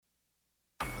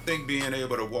I think being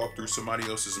able to walk through somebody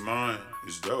else's mind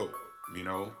is dope. You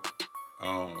know,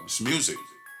 it's music.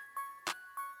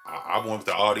 I want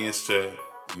the audience to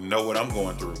know what I'm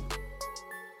going through.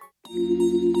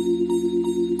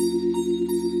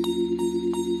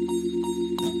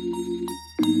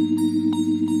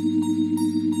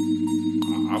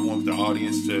 I want the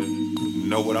audience to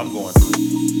know what I'm going through.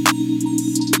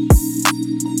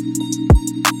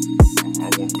 I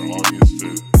want the audience to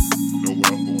know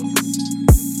what I'm going through.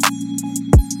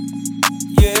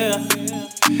 Yeah.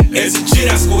 As a kid,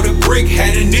 I scored a brick,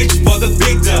 had an itch for the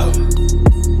big dog.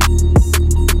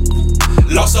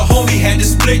 Lost a homie, had to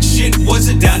split shit,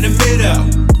 wasn't down the middle.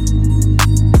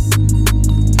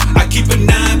 I keep a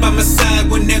 9 by my side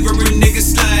whenever a nigga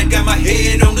slide. Got my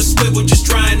head on the swivel, just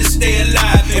trying to stay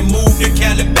alive. And move to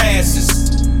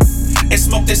Calabasas and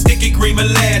smoke that sticky green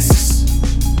molasses.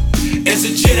 As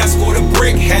a kid, I scored a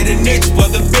brick, had an itch for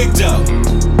the big dog.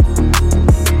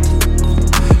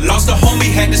 Lost a homie,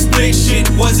 had to split shit,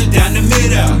 wasn't down the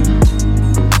middle.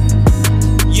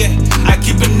 Yeah, I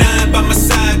keep a 9 by my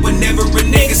side whenever a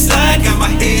nigga slide. Got my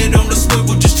head on the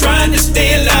swivel, just trying to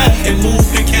stay alive. And move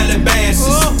to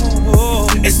Calabasas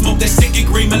and smoke that sticky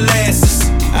green molasses.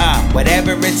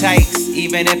 Whatever it takes,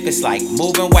 even if it's like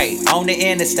moving weight on the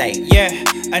interstate. Yeah,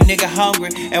 a nigga hungry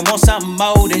and want something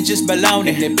more than just bologna.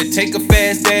 And if it take a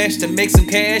fast dash to make some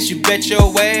cash, you bet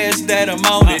your ass that I'm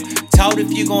on it. Taught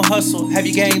if you gon' hustle, have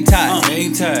your game tight.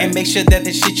 And make sure that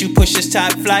the shit you push is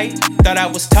top flight. Thought I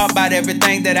was taught about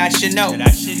everything that I should know.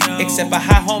 Except for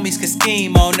how homies can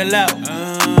scheme on the low.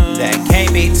 That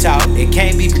can't be taught, it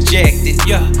can't be projected.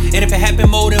 Yeah, and if it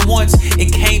happened more than once,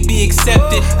 it can't be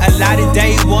accepted. A lot of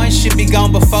day one should be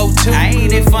gone before two.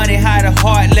 Ain't it funny how the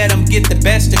heart let them get the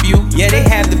best of you? Yeah, they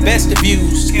have the best of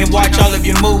views and watch all of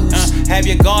your moves. Have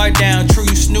your guard down, true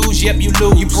you snooze, yep you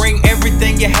lose. You bring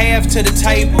everything you have to the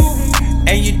table,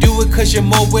 and you do it cause you're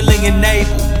more willing and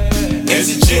able. As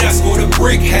a kid, I scored a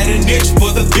brick, had an itch for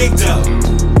the big dog.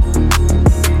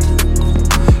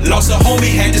 Lost a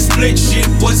homie, had to split shit,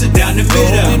 wasn't down the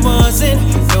middle. No, it wasn't.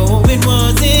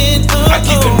 I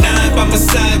keep a 9 by my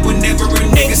side whenever a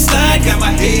nigga slide. Got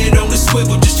my head on the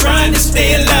swivel, just trying to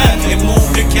stay alive. And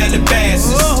move to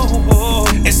Calabasas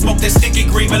and smoke that sticky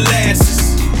green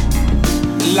molasses.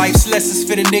 Life's lessons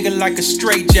fit a nigga like a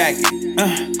straight jacket.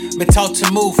 Been taught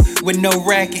to move with no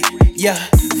racket. Yeah,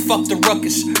 fuck the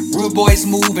ruckus. Rude boys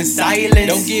move in silence.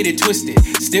 Don't get it twisted,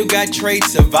 still got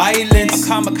traits of violence.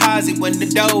 I'm kamikaze when the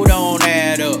dough don't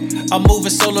add up. I'm moving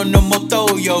solo, no more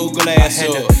throw your glass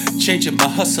up. Changing my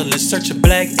hustle in search of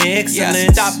black excellence.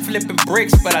 Yeah, stop flipping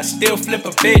bricks, but I still flip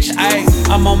a bitch.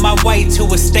 I'm on my way to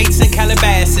estates in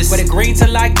Calabasas, where the greens are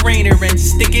like greener and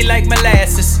sticky like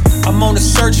molasses. I'm on a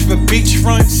search for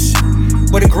beachfronts,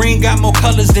 where the green got more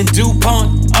colors than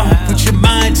DuPont. Put your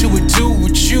mind to it, do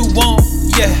what you want.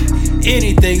 Yeah,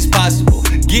 anything's possible.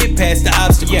 Get past the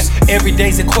obstacles. Yeah, every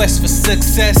day's a quest for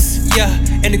success. Yeah,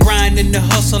 and the grind and the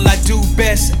hustle I do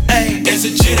best. Ay. As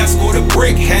a kid, I scored a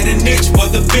brick, had an itch for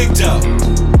the big dog.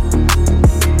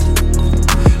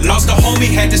 Lost a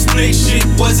homie, had to split shit,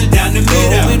 wasn't down the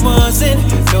middle. No, it wasn't.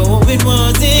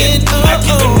 Yeah, I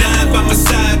keep a 9 by my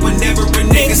side whenever a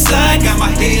nigga slide. Got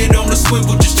my head on the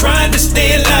swivel, just trying to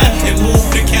stay alive. And move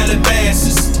to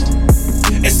Calabasas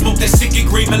and smoke that sticky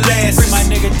green molasses. Bring my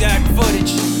nigga Doc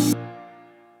footage.